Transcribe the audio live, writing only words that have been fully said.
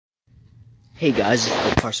Hey guys, it's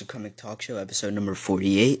the Carson Krupnick Talk Show, episode number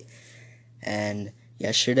 48. And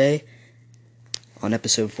yesterday, on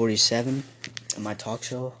episode 47 of my talk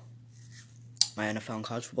show, my NFL and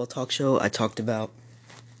college football talk show, I talked about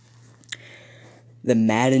the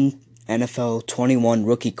Madden NFL 21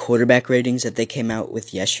 rookie quarterback ratings that they came out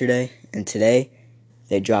with yesterday. And today,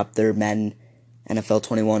 they dropped their Madden NFL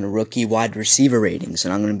 21 rookie wide receiver ratings.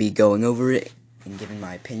 And I'm going to be going over it and giving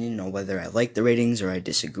my opinion on whether I like the ratings or I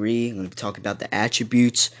disagree. I'm going to be talking about the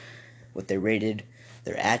attributes, what they rated,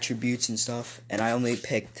 their attributes and stuff. And I only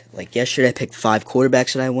picked, yesterday I picked 5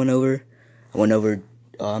 quarterbacks that I went over. I went over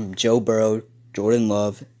Joe Burrow, Jordan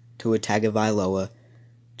Love, Tua Tagovailoa,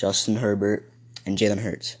 Justin Herbert, and Jalen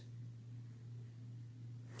Hurts.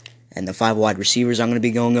 And the 5 wide receivers I'm going to be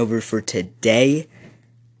going over for today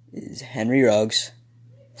is Henry Ruggs,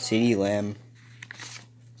 CeeDee Lamb,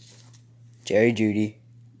 Jerry Jeudy,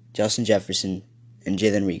 Justin Jefferson, and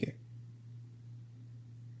Jalen Reagor.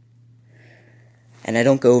 And I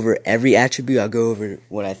don't go over every attribute, I'll go over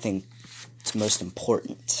what I think is most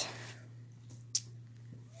important.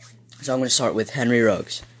 So I'm going to start with Henry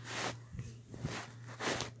Ruggs.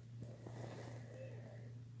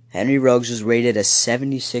 Henry Ruggs was rated a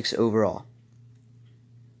 76 overall.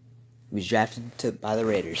 He was drafted by the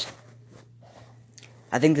Raiders.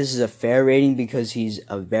 I think this is a fair rating because he's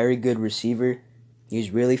a very good receiver.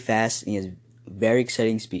 He's really fast, and he has very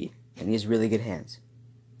exciting speed, and he has really good hands.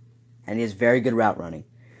 And he has very good route running.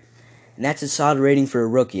 And that's a solid rating for a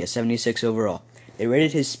rookie, a 76 overall. They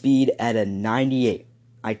rated his speed at a 98.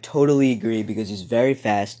 I totally agree because he's very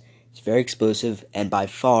fast, he's very explosive, and by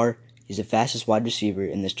far, he's the fastest wide receiver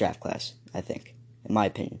in this draft class, I think, in my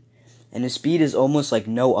opinion. And his speed is almost like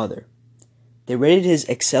no other. They rated his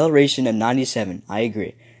acceleration at 97. I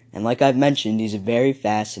agree. And like I've mentioned, he's very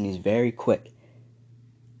fast and he's very quick.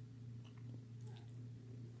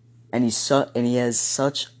 And he has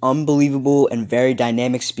such unbelievable and very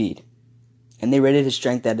dynamic speed. And they rated his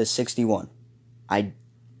strength at a 61. I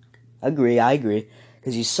agree.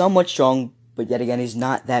 Because he's somewhat strong, but yet again, he's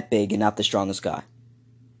not that big and not the strongest guy.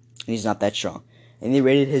 And he's not that strong. And they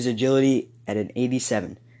rated his agility at an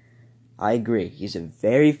 87. I agree. He's a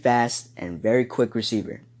very fast and very quick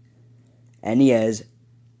receiver. And he has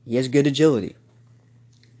good agility.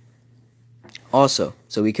 Also,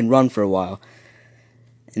 so he can run for a while.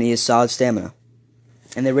 And he has solid stamina.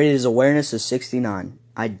 And they rated his awareness as 69.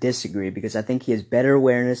 I disagree because I think he has better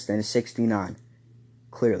awareness than a 69.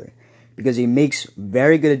 Clearly. Because he makes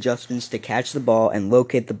very good adjustments to catch the ball and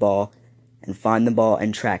locate the ball and find the ball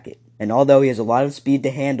and track it. And although he has a lot of speed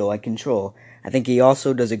to handle and control, I think he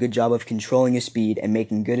also does a good job of controlling his speed and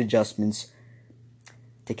making good adjustments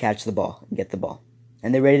to catch the ball and get the ball.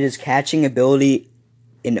 And they rated his catching ability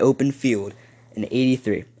in open field an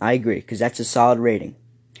 83. I agree, because that's a solid rating.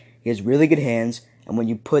 He has really good hands, and when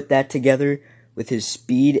you put that together with his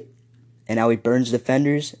speed and how he burns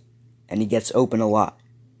defenders, and he gets open a lot.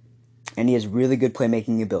 And he has really good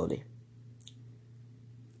playmaking ability.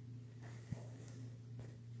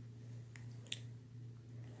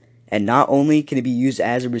 And not only can he be used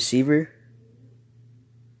as a receiver,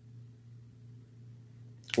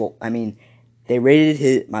 they rated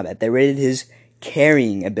his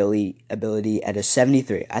carrying ability at a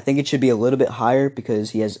 73. I think it should be a little bit higher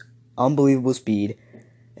because he has unbelievable speed.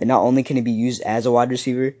 And not only can he be used as a wide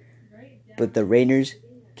receiver, but the Raiders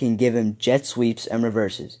can give him jet sweeps and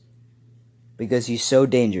reverses because he's so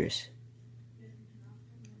dangerous.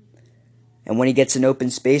 And when he gets in open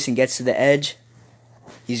space and gets to the edge,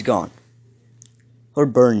 he's gone. He'll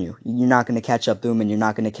burn you. You're not going to catch up to him, and you're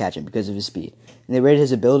not going to catch him because of his speed. And they rated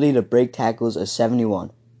his ability to break tackles a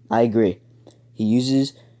 71. I agree. He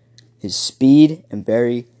uses his speed and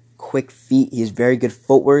very quick feet. He has very good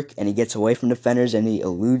footwork, and he gets away from defenders, and he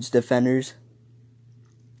eludes defenders,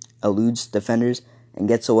 and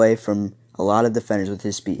gets away from a lot of defenders with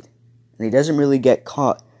his speed. And he doesn't really get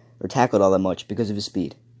caught or tackled all that much because of his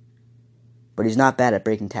speed. But he's not bad at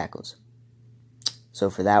breaking tackles. So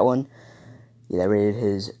for that one, they rated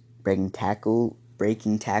his breaking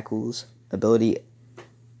tackles ability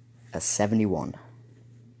a 71.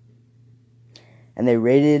 And they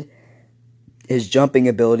rated his jumping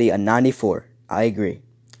ability a 94. I agree.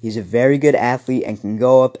 He's a very good athlete and can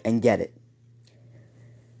go up and get it.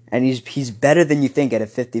 And he's better than you think at a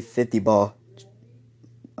 50-50 ball.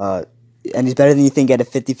 And he's better than you think at a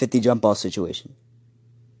 50-50 jump ball situation.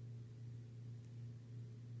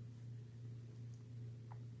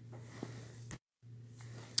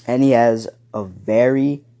 And he has a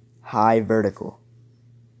very high vertical.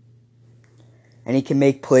 And he can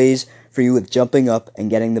make plays for you with jumping up and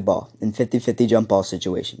getting the ball in 50-50 jump ball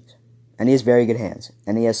situations. And he has very good hands.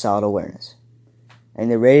 And he has solid awareness. and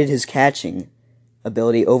they rated his catching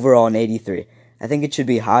ability overall an 83. I think it should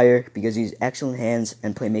be higher because he's excellent hands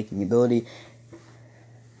and playmaking ability,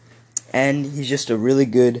 and he just has really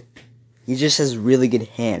good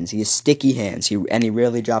hands. He has sticky hands, and he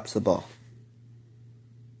rarely drops the ball.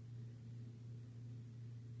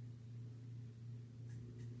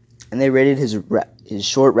 And they rated his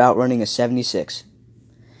short route running a 76.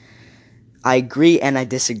 I agree and I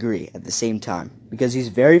disagree at the same time, because he's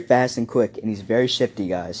very fast and quick, and he's very shifty,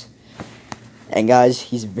 guys. And guys,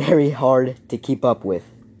 he's very hard to keep up with.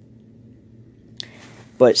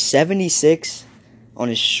 But 76 on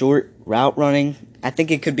his short route running, I think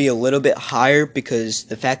it could be a little bit higher, because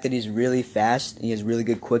the fact that he's really fast, he has really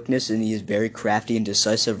good quickness, and he is very crafty and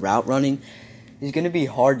decisive route running, he's going to be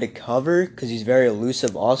hard to cover because he's very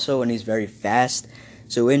elusive also, and he's very fast.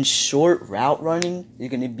 So in short route running, you're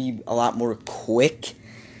going to be a lot more quick,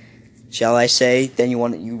 shall I say, than you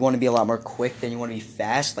want to be a lot more quick than you want to be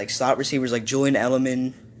fast. Like slot receivers like Julian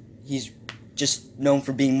Edelman, he's just known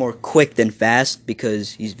for being more quick than fast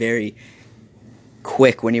because he's very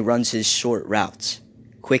quick when he runs his short routes.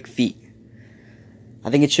 Quick feet. I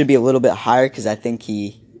think it should be a little bit higher because I think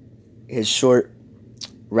his short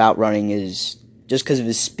route running is, just because of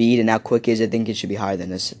his speed and how quick he is, I think it should be higher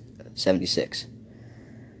than a 76.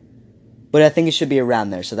 But I think it should be around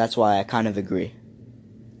there, so that's why I kind of agree.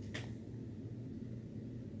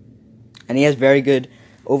 And he has very good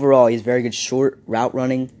short route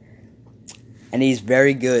running, and he's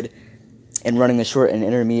very good in running the short and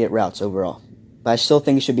intermediate routes overall. But I still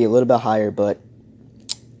think it should be a little bit higher, but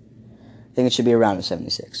I think it should be around a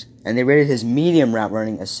 76. And they rated his medium route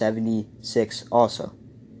running a 76 also.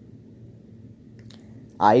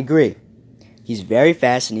 I agree. He's very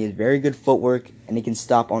fast, and he has very good footwork, and he can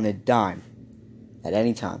stop on a dime at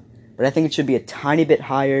any time. But I think it should be a tiny bit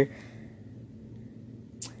higher,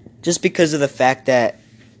 just because of the fact that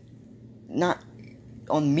not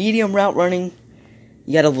on medium route running,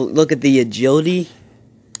 you got to look at the agility,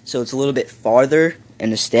 so it's a little bit farther,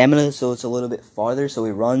 and the stamina, so it's a little bit farther, so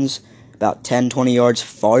he runs about 10-20 yards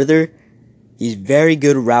farther. He's very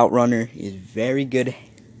good route runner. He's very good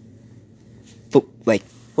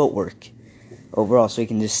footwork overall, so he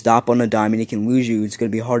can just stop on a dime and he can lose you. It's going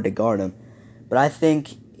to be hard to guard him. But I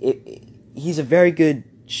think he's a very good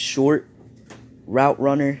short route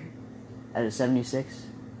runner at a 76.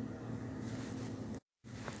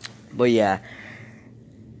 But yeah,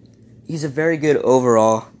 he's a very good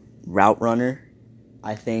overall route runner.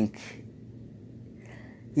 I think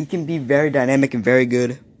he can be very dynamic and very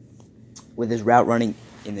good with his route running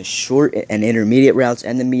in the short and intermediate routes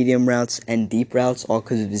and the medium routes and deep routes, all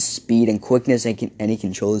because of his speed and quickness, and he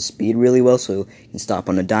controls his speed really well, so he can stop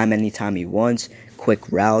on a dime anytime he wants.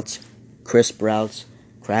 Quick routes, crisp routes,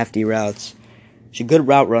 crafty routes. He's a good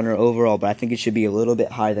route runner overall, but I think it should be a little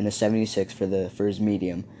bit higher than a 76 for his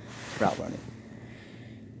medium route running.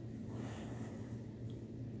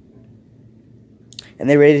 And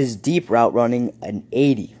they rated his deep route running an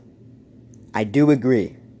 80. I do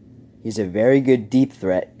agree. He's a very good deep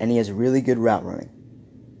threat, and he has really good route running.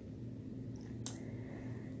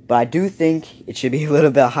 But I do think it should be a little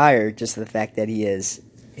bit higher, just the fact that his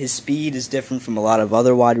speed is different from a lot of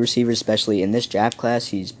other wide receivers, especially in this draft class.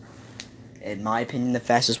 He's, in my opinion, the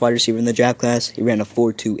fastest wide receiver in the draft class. He ran a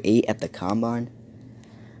 4.28 at the combine.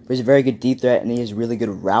 But he's a very good deep threat, and he has really good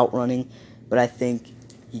route running. But I think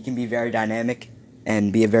he can be very dynamic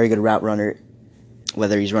and be a very good route runner,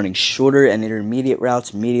 whether he's running shorter and intermediate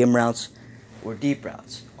routes, medium routes, or deep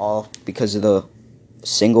routes. All because of the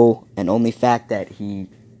single and only fact that he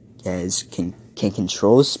can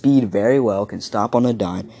control his speed very well, can stop on a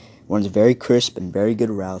dime, runs very crisp and very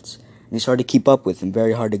good routes, and he's hard to keep up with and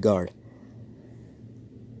very hard to guard.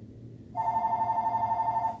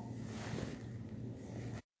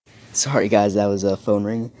 Sorry guys, that was a phone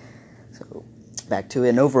ring. So back to it.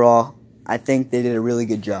 And overall, I think they did a really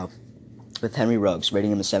good job with Henry Ruggs,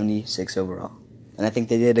 rating him a 76 overall. And I think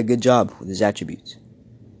they did a good job with his attributes.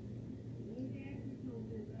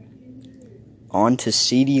 On to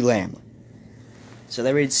CeeDee Lamb. So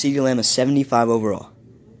they rated CeeDee Lamb a 75 overall.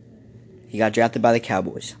 He got drafted by the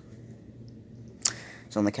Cowboys.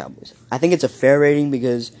 It's on the Cowboys. I think it's a fair rating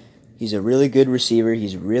because he's a really good receiver,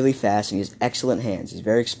 he's really fast, and he has excellent hands. He's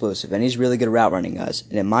very explosive, and he's really good at route running, guys.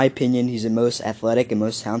 And in my opinion, he's the most athletic and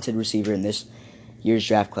most talented receiver in this year's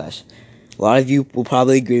draft class. A lot of you will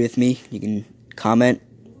probably agree with me. You can comment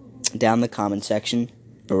down in the comment section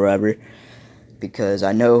or wherever, because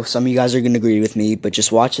I know some of you guys are going to agree with me, but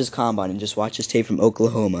just watch his combine and just watch his tape from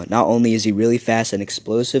Oklahoma. Not only is he really fast and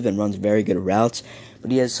explosive and runs very good routes, but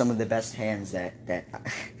he has some of the best hands that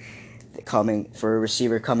for a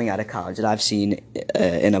receiver coming out of college that I've seen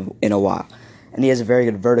in a while. And he has a very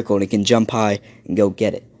good vertical, and he can jump high and go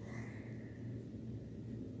get it.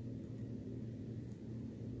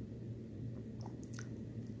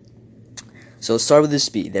 So let's start with his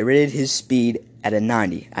speed. They rated his speed at a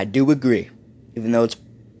 90. I do agree, even though it's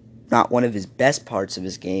not one of his best parts of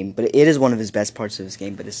his game, but it is one of his best parts of his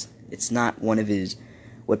game, but it's not one of his,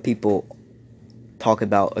 what people talk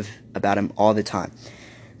about him all the time.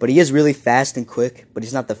 But he is really fast and quick, but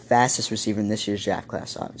he's not the fastest receiver in this year's draft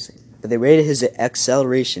class, obviously. But they rated his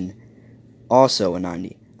acceleration also a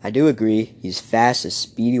 90. I do agree, he's fast, a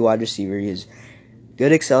speedy wide receiver, he has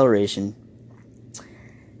good acceleration,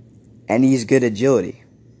 and he's good agility.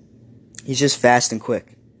 He's just fast and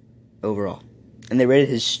quick overall. And they rated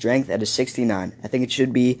his strength at a 69. I think it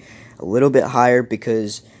should be a little bit higher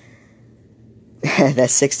because that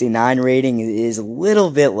 69 rating is a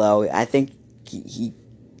little bit low. I think he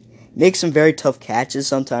makes some very tough catches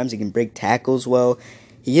sometimes. He can break tackles well.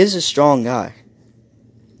 He is a strong guy.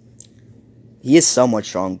 He is somewhat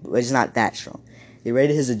strong, but he's not that strong. They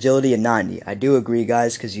rated his agility a 90. I do agree,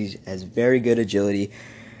 guys, because he has very good agility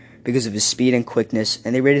because of his speed and quickness.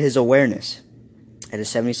 And they rated his awareness at a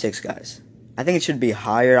 76, guys. I think it should be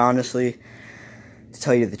higher, honestly, to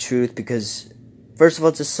tell you the truth, because first of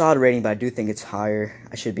all, it's a solid rating, but I do think it's higher.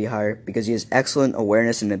 I should be higher because he has excellent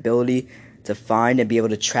awareness and ability to find and be able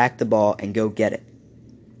to track the ball and go get it.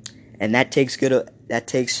 And that takes good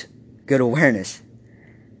awareness.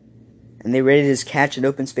 And they rated his catch in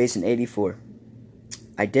open space an 84.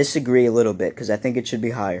 I disagree a little bit because I think it should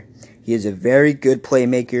be higher. He is a very good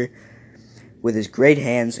playmaker with his great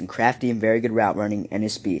hands and crafty and very good route running and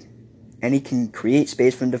his speed. And he can create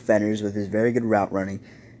space from defenders with his very good route running,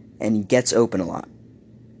 and he gets open a lot.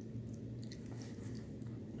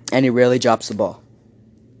 And he rarely drops the ball.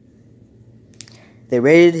 They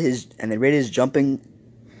rated his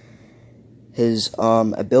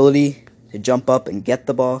ability to jump up and get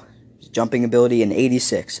the ball, his jumping ability, an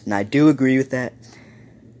 86. And I do agree with that,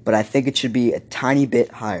 but I think it should be a tiny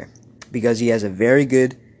bit higher because he has a very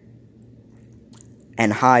good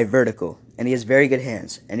and high vertical, and he has very good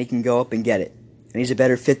hands, and he can go up and get it. And he's a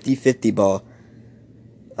better 50-50 ball,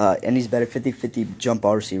 and he's a better 50-50 jump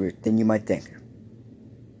ball receiver than you might think.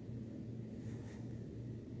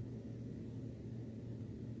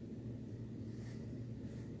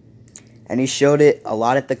 And he showed it a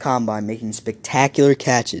lot at the combine, making spectacular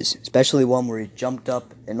catches, especially one where he jumped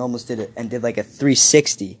up and almost did like a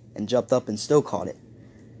 360 and jumped up and still caught it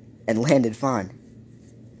and landed fine.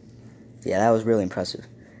 Yeah, that was really impressive.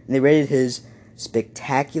 And they rated his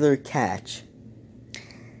spectacular catching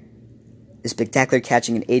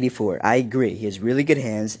an 84. I agree. He has really good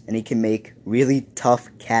hands, and he can make really tough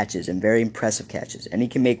catches and very impressive catches. And he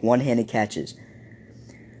can make one-handed catches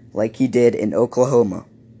like he did in Oklahoma.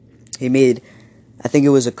 He made, I think it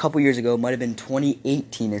was a couple years ago, it might have been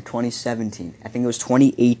 2018 or 2017. I think it was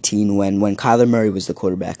 2018 when Kyler Murray was the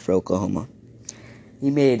quarterback for Oklahoma. He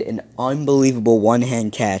made an unbelievable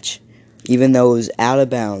one-hand catch, even though it was out of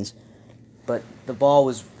bounds. But the ball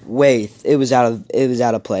was it was out of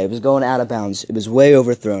play. It was going out of bounds. It was way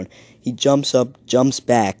overthrown. He jumps up, jumps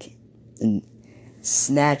back, and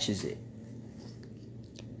snatches it.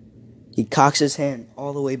 He cocks his hand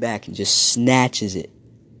all the way back and just snatches it.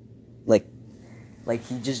 Like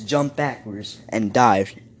he just jumped backwards and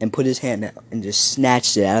dived and put his hand out and just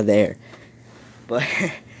snatched it out of the air. But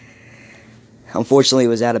unfortunately, it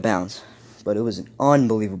was out of bounds. But it was an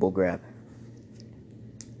unbelievable grab.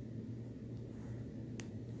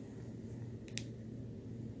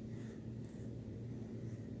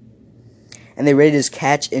 And they rated his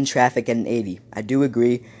catch in traffic at an 80. I do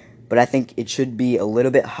agree, but I think it should be a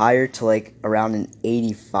little bit higher to like around an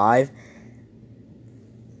 85.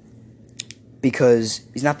 Because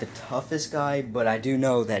he's not the toughest guy, but I do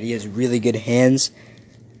know that he has really good hands,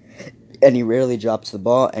 and he rarely drops the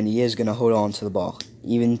ball, and he is going to hold on to the ball,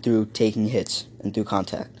 even through taking hits and through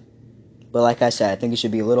contact. But like I said, I think it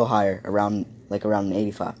should be a little higher, around an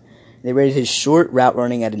 85. They rated his short route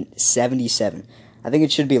running at a 77. I think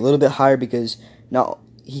it should be a little bit higher because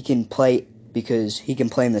he can play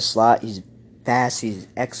in the slot. He's fast, he has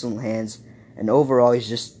excellent hands, and overall he's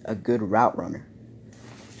just a good route runner.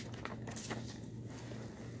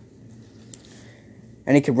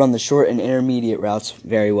 And he can run the short and intermediate routes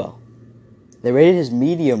very well. They rated his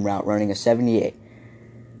medium route running a 78.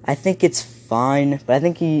 I think it's fine, but I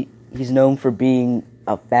think he's known for being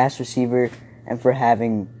a fast receiver and for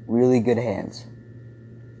having really good hands.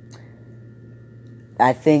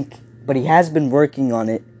 But he has been working on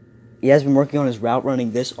it. He has been working on his route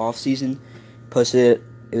running this offseason. It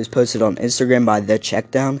was posted on Instagram by The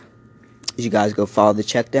Checkdown. You guys go follow the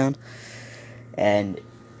check down. And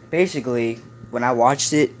basically, when I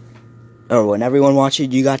watched it, or when everyone watched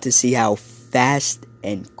it, you got to see how fast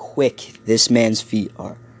and quick this man's feet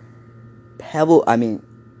are.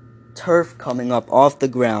 Turf coming up off the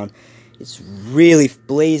ground. It's really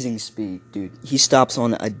blazing speed, dude. He stops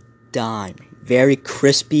on a dime. Very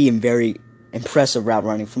crispy and very impressive route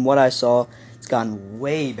running. From what I saw, it's gotten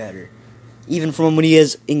way better. Even from when he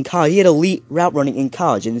is in college. He had elite route running in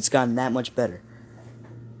college, and it's gotten that much better.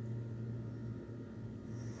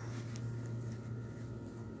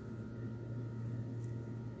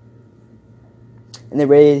 And they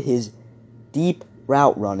rated his deep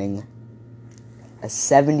route running a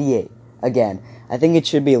 78. Again, I think it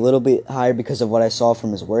should be a little bit higher because of what I saw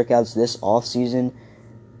from his workouts this offseason.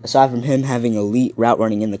 Aside from him having elite route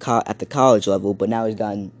running at the college level, but now his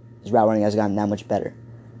route running has gotten that much better.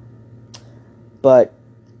 But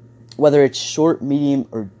whether it's short, medium,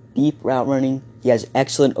 or deep route running, he has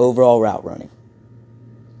excellent overall route running.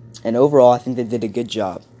 And overall, I think they did a good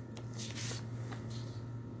job.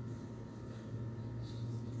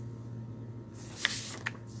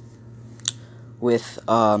 With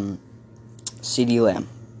CeeDee Lamb.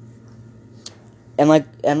 And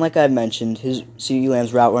like I mentioned, his CeeDee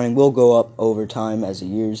Lamb's route running will go up over time as the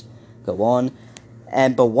years go on.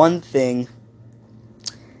 But one thing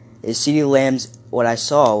is CeeDee Lamb's, what I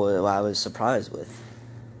saw, what I was surprised with.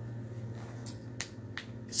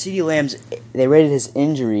 CeeDee Lamb's, they rated his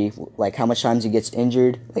injury, like how much times he gets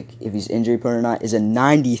injured, like if he's injury prone or not, is a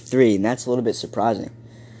 93, and that's a little bit surprising.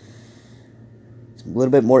 It's a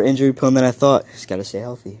little bit more injury prone than I thought. Just gotta stay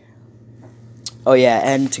healthy. Oh yeah,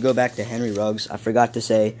 and to go back to Henry Ruggs, I forgot to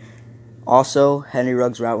say, also, Henry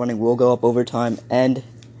Ruggs' route running will go up over time, and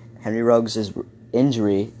Henry Ruggs'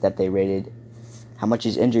 injury that they rated, how much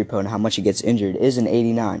he's injury prone, how much he gets injured, is an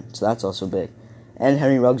 89, so that's also big. And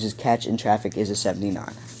Henry Ruggs' catch in traffic is a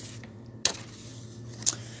 79.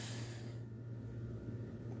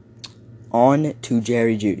 On to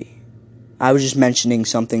Jerry Jeudy. I was just mentioning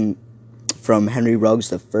something from Henry Ruggs,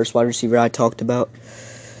 the first wide receiver I talked about.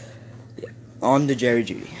 On to Jerry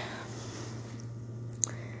Jeudy.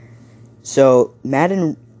 So,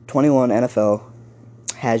 Madden 21 NFL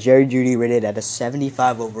has Jerry Jeudy rated at a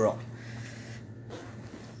 75 overall.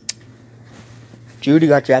 Jeudy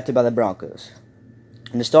got drafted by the Broncos.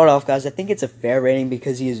 And to start off, guys, I think it's a fair rating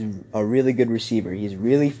because he is a really good receiver. He's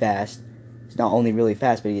really fast. He's not only really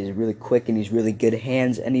fast, but he is really quick, and he's really good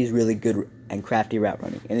hands, and he's really good and crafty route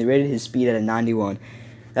running. And they rated his speed at a 91.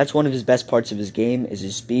 That's one of his best parts of his game, is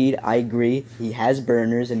his speed. I agree. He has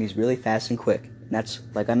burners, and he's really fast and quick. And that's,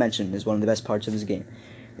 like I mentioned, is one of the best parts of his game.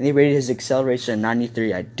 And they rated his acceleration at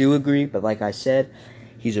 93. I do agree, but like I said,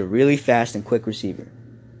 he's a really fast and quick receiver.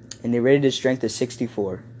 And they rated his strength at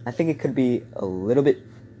 64. I think it could be a little bit,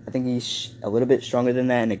 I think he's a little bit stronger than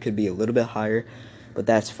that, and it could be a little bit higher, but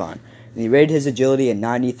that's fine. And he rated his agility at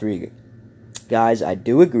 93. Guys, I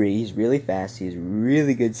do agree, he's really fast, he has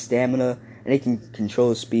really good stamina, and he can control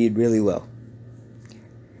his speed really well.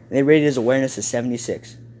 And they rated his awareness at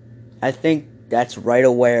 76. I think that's right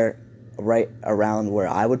around where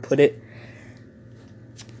I would put it.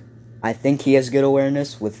 I think he has good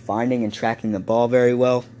awareness with finding and tracking the ball very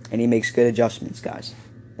well, and he makes good adjustments, guys.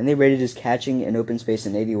 And they rated his catching in open space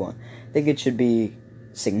an 81. I think it should be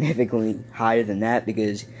significantly higher than that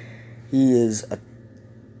because he is,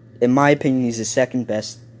 in my opinion, he's the second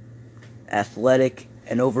best athletic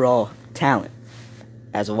and overall talent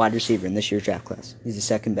as a wide receiver in this year's draft class. He's the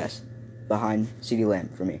second best behind CeeDee Lamb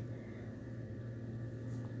for me.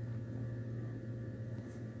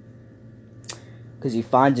 Because he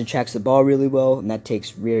finds and tracks the ball really well, and that takes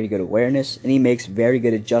very good awareness, and he makes very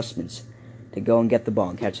good adjustments to go and get the ball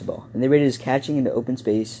and catch the ball. And they rated his catching into open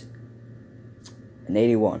space an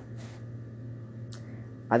 81.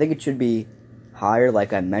 I think it should be higher,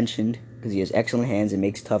 like I mentioned, because he has excellent hands and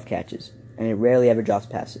makes tough catches, and he rarely ever drops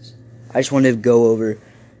passes. I just wanted to go over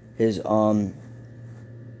his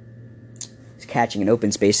catching in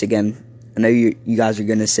open space again. I know you guys are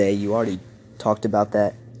going to say you already talked about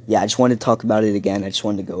that. Yeah, I just wanted to talk about it again. I just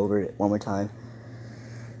wanted to go over it one more time.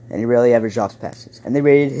 And he rarely ever drops passes. And they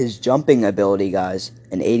rated his jumping ability, guys,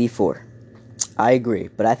 an 84. I agree,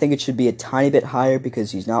 but I think it should be a tiny bit higher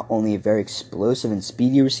because he's not only a very explosive and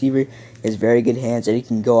speedy receiver, he has very good hands, and he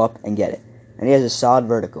can go up and get it. And he has a solid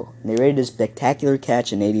vertical. And they rated his spectacular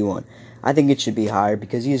catch an 81. I think it should be higher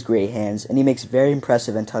because he has great hands, and he makes very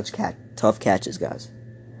impressive and tough catches, guys.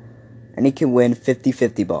 And he can win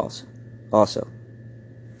 50-50 balls also.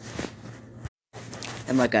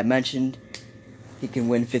 And like I mentioned, he can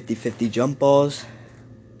win 50-50 jump balls.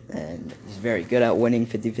 And he's very good at winning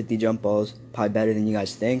 50-50 jump balls. Probably better than you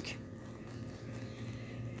guys think.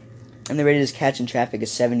 And they rated his catch in traffic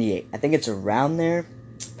as 78. I think it's around there.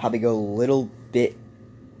 Probably go a little bit.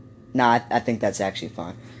 Nah, I think that's actually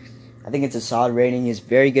fine. I think it's a solid rating. He has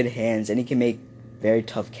very good hands, and he can make very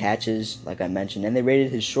tough catches, like I mentioned. And they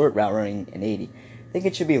rated his short route running an 80. I think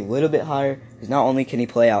it should be a little bit higher, because not only can he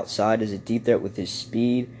play outside as a deep threat with his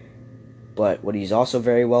speed, but what he's also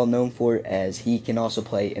very well known for as he can also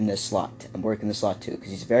play in the slot and work in the slot too, because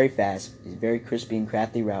he's very fast, he's very crispy and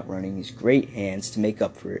crafty route running, he's great hands to make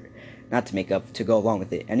up for it, not to make up, to go along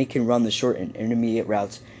with it, and he can run the short and intermediate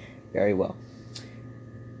routes very well.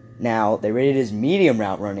 Now, they rated his medium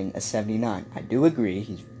route running a 79. I do agree,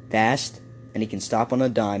 he's fast, and he can stop on a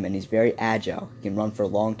dime, and he's very agile. He can run for a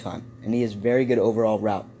long time, and he has very good overall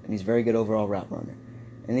route, and he's a very good overall route runner.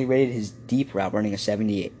 And they rated his deep route running a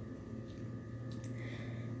 78.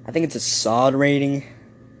 I think it's a solid rating,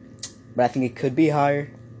 but I think it could be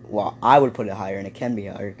higher. Well, I would put it higher, and it can be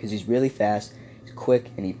higher, because he's really fast, he's quick,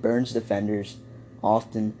 and he burns defenders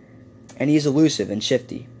often, and he's elusive and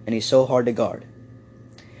shifty, and he's so hard to guard.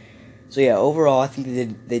 So yeah, overall, I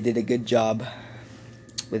think they did a good job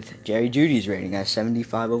with Jerry Jeudy's rating at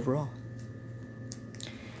 75 overall.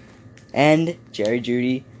 And Jerry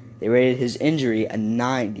Jeudy, they rated his injury a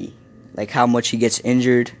 90, like how much he gets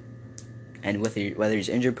injured, and whether he's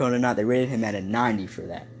injury prone or not, they rated him at a 90 for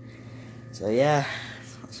that. So yeah.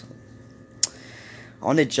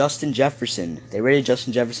 On to Justin Jefferson. They rated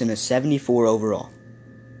Justin Jefferson a 74 overall.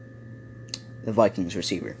 The Vikings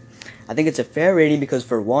receiver. I think it's a fair rating because,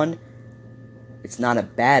 for one, it's not a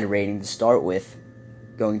bad rating to start with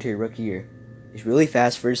going to your rookie year. He's really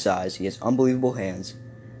fast for his size. He has unbelievable hands.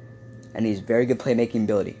 And he's very good playmaking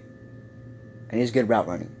ability. And he's good route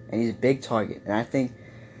running. And he's a big target. And I think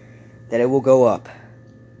that it will go up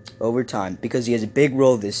over time because he has a big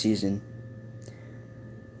role this season.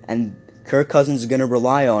 And Kirk Cousins is going to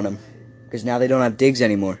rely on him because now they don't have Diggs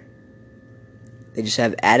anymore. They just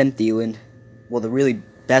have Adam Thielen. Well, the really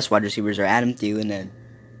best wide receivers are Adam Thielen and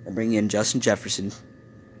bringing in Justin Jefferson.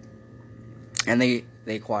 And they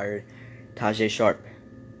acquired Tajay Sharp.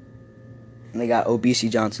 And they got O.B.C.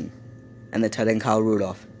 Johnson. And the tight end Kyle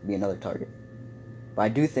Rudolph will be another target. But I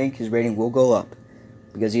do think his rating will go up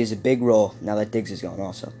because he has a big role now that Diggs is gone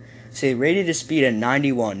also. So they rated his speed at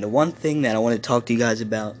 91. The one thing that I want to talk to you guys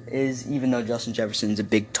about is, even though Justin Jefferson is a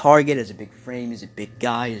big target, has a big frame, he's a big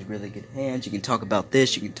guy, he has really good hands, you can talk about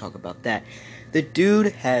this, you can talk about that. The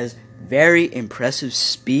dude has very impressive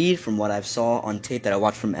speed from what I've saw on tape that I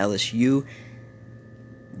watched from LSU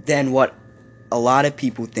than what a lot of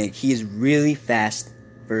people think. He is really fast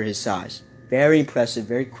for his size. Very impressive,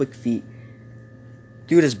 very quick feet.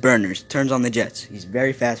 Dude has burners, turns on the jets. He's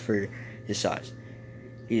very fast for his size.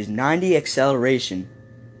 He has 90 acceleration.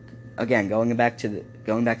 Again, going back to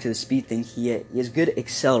the speed thing, he has good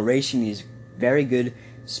acceleration. He's very good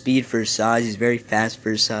speed for his size. He's very fast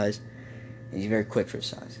for his size. And he's very quick for his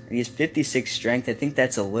size. And he has 56 strength. I think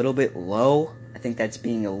that's a little bit low. I think that's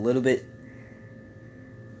being a little bit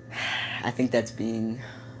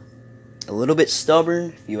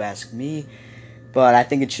stubborn, if you ask me. But I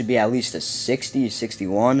think it should be at least a 60,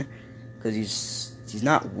 61, because he's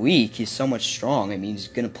not weak. He's so much strong. I mean, he's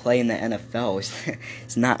going to play in the NFL.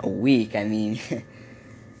 He's not weak. I mean,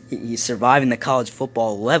 he's surviving the college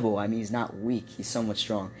football level. I mean, he's not weak. He's so much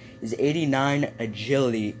strong. He's 89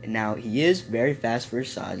 agility. Now, he is very fast for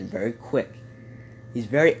his size and very quick. He's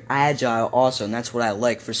very agile also, and that's what I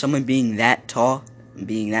like. For someone being that tall and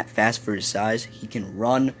being that fast for his size, he can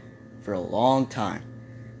run for a long time.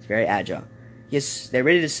 He's very agile. Yes, they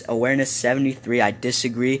rated his awareness 73. I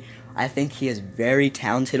disagree. I think he has very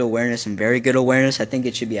talented awareness and very good awareness. I think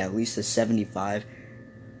it should be at least a 75.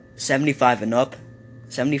 75 and up.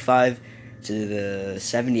 75 to the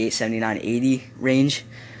 78, 79, 80 range.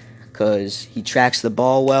 Because he tracks the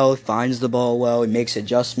ball well, finds the ball well, he makes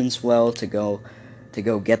adjustments well to go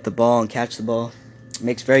get the ball and catch the ball. He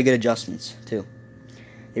makes very good adjustments, too.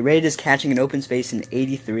 They rated his catching in open space in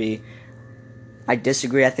 83. I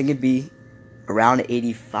disagree. I think it'd be around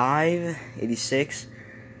 85, 86.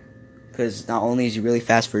 Because not only is he really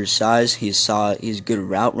fast for his size, he's good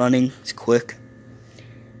route running, he's quick.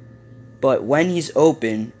 But when he's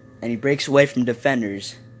open and he breaks away from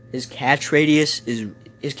defenders, his catch radius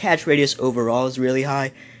overall is really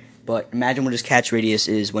high. But imagine what his catch radius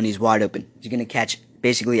is when he's wide open. He's going to catch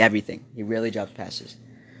basically everything. He rarely drops passes.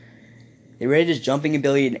 They rated his jumping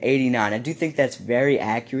ability an 89. I do think that's very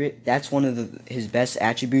accurate. That's one of his best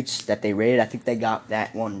attributes that they rated. I think they got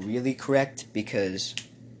that one really correct because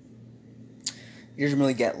he doesn't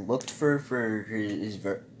really get looked for his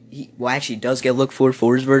he actually does get looked for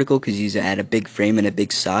his vertical because he's at a big frame and a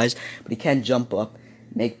big size, but he can jump up,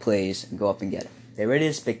 make plays, and go up and get it. They rated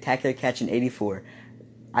his spectacular catch an 84.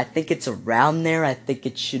 I think it's around there. I think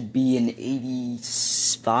it should be an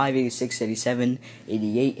 85, 86, 87,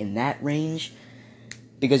 88 in that range.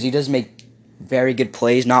 Because he does make very good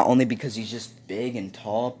plays, not only because he's just big and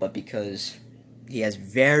tall, but because he has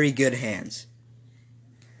very good hands.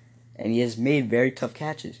 And he has made very tough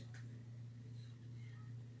catches.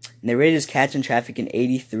 And they rated his catch in traffic in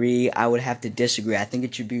 83. I would have to disagree. I think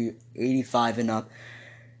it should be 85 and up.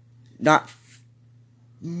 Not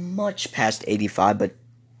much past 85, but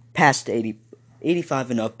past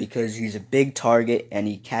 85 and up, because he's a big target and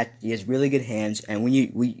he has really good hands. And when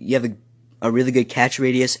you have a really good catch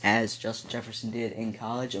radius, as Justin Jefferson did in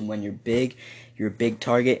college, and when you're a big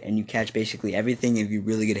target and you catch basically everything, if you have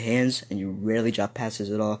really good hands and you rarely drop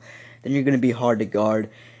passes at all, then you're going to be hard to guard.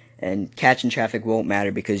 And catching traffic won't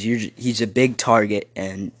matter because he's a big target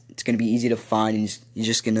and it's going to be easy to find. And he's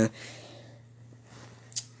just going to...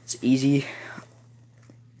 It's easy.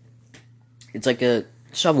 It's like a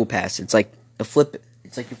shovel pass. It's like a flip.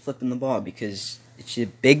 It's like you're flipping the ball because it's a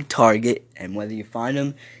big target. And whether you find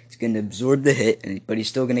him, he's going to absorb the hit, but he's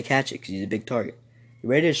still going to catch it because he's a big target. He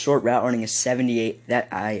rated his short route running as 78.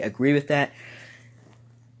 I agree with that.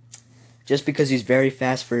 Just because he's very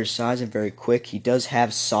fast for his size and very quick, he does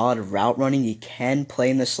have solid route running. He can play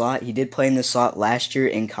in the slot. He did play in the slot last year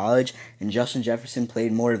in college, and Justin Jefferson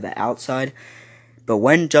played more of the outside. But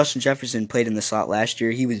when Justin Jefferson played in the slot last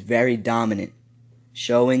year, he was very dominant,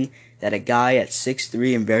 showing that a guy at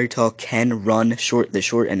 6'3" and very tall can run the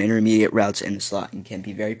short and intermediate routes in the slot and can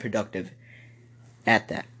be very productive at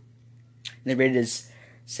that. And they rated his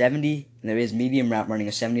 70, and there is medium route running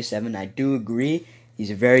a 77. I do agree.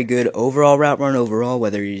 He's a very good overall route runner overall,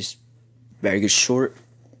 whether he's very good short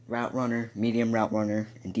route runner, medium route runner,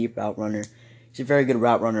 and deep route runner. He's a very good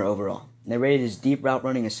route runner overall. And they rated his deep route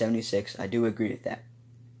running a 76. I do agree with that.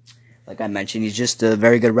 Like I mentioned, he's just a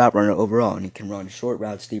very good route runner overall, and he can run short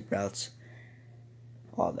routes, deep routes,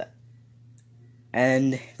 all that.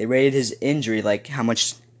 And they rated his injury, like how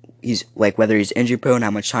much whether he's injury prone,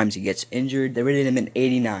 how much times he gets injured. They rated him an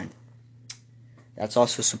 89. That's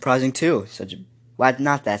also surprising too. Well,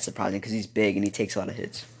 not that surprising because he's big and he takes a lot of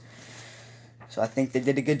hits. So I think they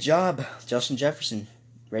did a good job. Justin Jefferson,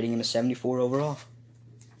 rating him a 74 overall.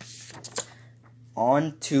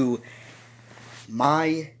 On to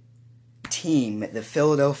my team, the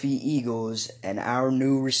Philadelphia Eagles, and our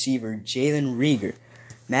new receiver, Jalen Reagor.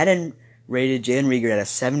 Madden rated Jalen Reagor at a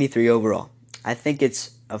 73 overall. I think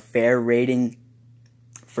it's a fair rating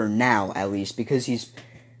for now, at least, because he's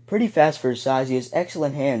pretty fast for his size. He has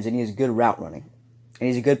excellent hands and he has good route running. And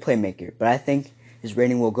he's a good playmaker, but I think his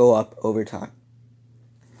rating will go up over time.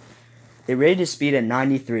 They rated his speed at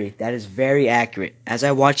 93. That is very accurate. As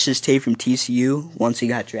I watched his tape from TCU once he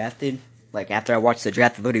got drafted, like after I watched the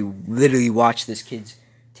draft, I literally watched this kid's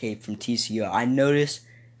tape from TCU. I noticed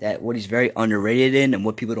that what he's very underrated in and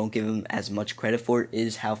what people don't give him as much credit for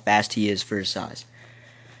is how fast he is for his size,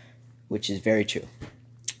 which is very true.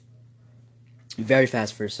 Very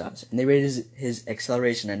fast for his size. And they rated his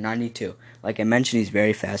acceleration at 92. Like I mentioned, he's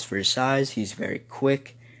very fast for his size. He's very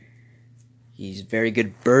quick. He's very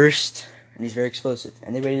good burst. And he's very explosive.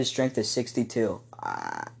 And they rated his strength at 62.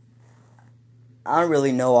 I don't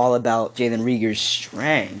really know all about Jalen Reagor's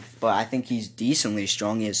strength, but I think he's decently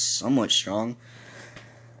strong. He is somewhat strong.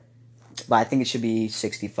 But I think it should be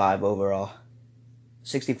 65 overall.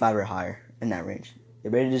 65 or higher in that range. They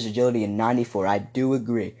rated his agility at 94. I do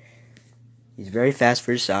agree. He's very fast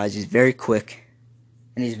for his size, he's very quick,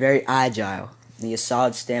 and he's very agile. And he has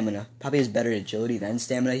solid stamina. Probably has better agility than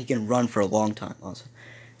stamina. He can run for a long time also.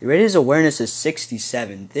 They rated his awareness as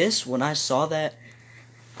 67. When I saw that,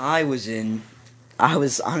 I was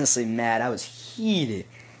honestly mad. I was heated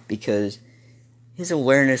because his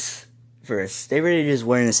awareness they rated his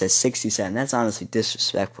awareness as 67. That's honestly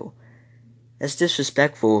disrespectful. That's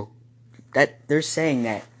disrespectful that they're saying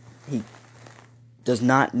that he does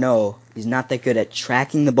not know, he's not that good at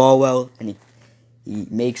tracking the ball well, and he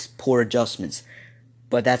makes poor adjustments.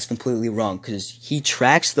 But that's completely wrong, because he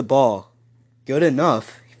tracks the ball good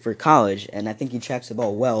enough for college, and I think he tracks the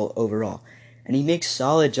ball well overall. And he makes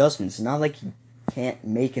solid adjustments. It's not like he can't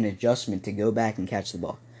make an adjustment to go back and catch the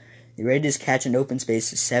ball. He rated his catch in open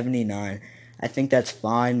space as 79. I think that's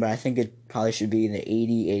fine, but I think it probably should be in the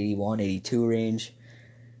 80, 81, 82 range,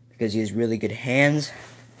 because he has really good hands.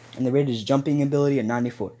 And they rated his jumping ability at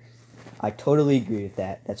 94. I totally agree with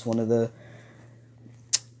that. That's one of the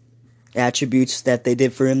attributes that they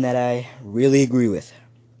did for him that I really agree with.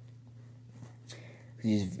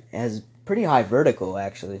 He has pretty high vertical,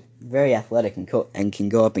 actually. Very athletic and can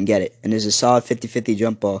go up and get it. And is a solid 50-50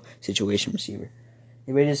 jump ball situation receiver.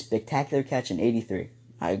 They rated his spectacular catch an 83.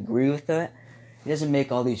 I agree with that. He doesn't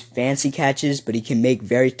make all these fancy catches, but he can make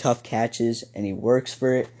very tough catches, and he works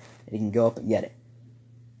for it, and he can go up and get it.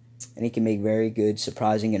 And he can make very good,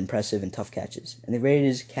 surprising, and impressive and tough catches. And they rated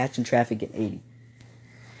his catch in traffic at 80.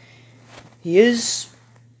 He is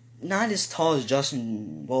not as tall as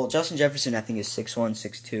Justin. Well, Justin Jefferson, I think, is 6'1",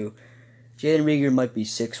 6'2". Jalen Reagor might be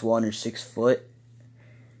 6'1" or 6 foot.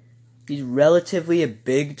 He's relatively a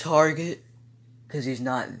big target because he's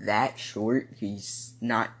not that short. He's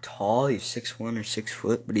not tall. He's 6'1" or 6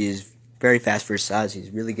 foot, but he is very fast for his size. He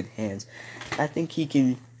has really good hands. I think he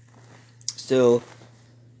can still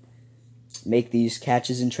make these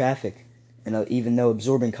catches in traffic, and even though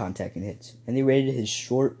absorbing contact and hits. And they rated his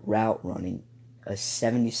short route running a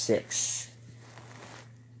 76.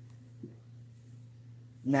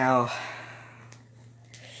 Now,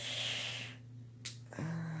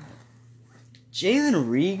 Jalen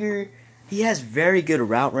Reagor, he has very good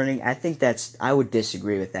route running. I would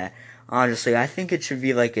disagree with that. Honestly, I think it should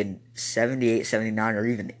be like a 78, 79, or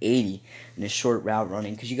even 80 in his short route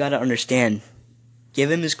running, because you got to understand, give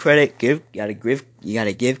him his credit. You gotta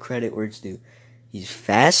give credit where it's due. He's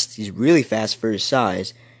fast. He's really fast for his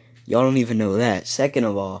size. Y'all don't even know that. Second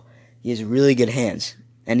of all, he has really good hands,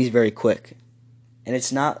 and he's very quick. And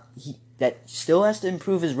it's not that still has to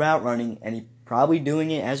improve his route running, and he's probably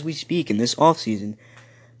doing it as we speak in this offseason.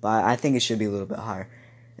 But I think it should be a little bit higher.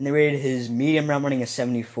 And they rated his medium route running a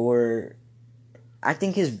 74. I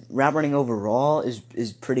think his route running overall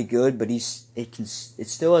is pretty good, but it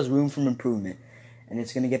still has room for improvement. And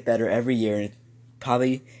it's going to get better every year, and it's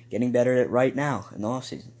probably getting better at it right now in the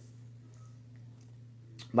offseason.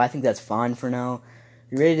 But I think that's fine for now.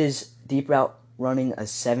 He rated his deep route running a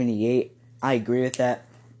 78. I agree with that.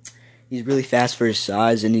 He's really fast for his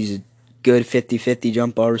size, and he's a good 50-50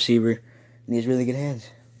 jump ball receiver. And he has really good hands.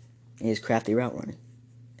 And he has crafty route running.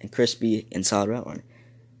 And crispy and solid route running.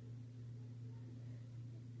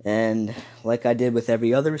 And like I did with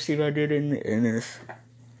every other receiver I did in this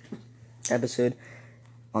episode,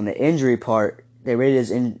 on the injury part, they rated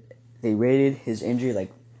his injury,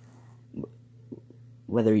 like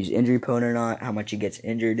whether he's injury prone or not, how much he gets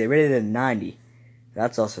injured. They rated it a 90.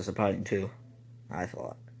 That's also surprising too, I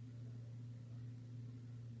thought.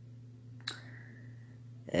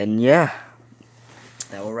 And yeah,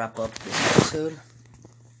 that will wrap up this episode,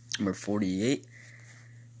 number 48,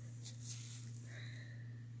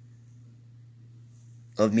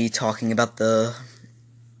 of me talking about the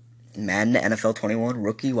Madden NFL 21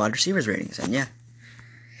 rookie wide receivers ratings. And yeah.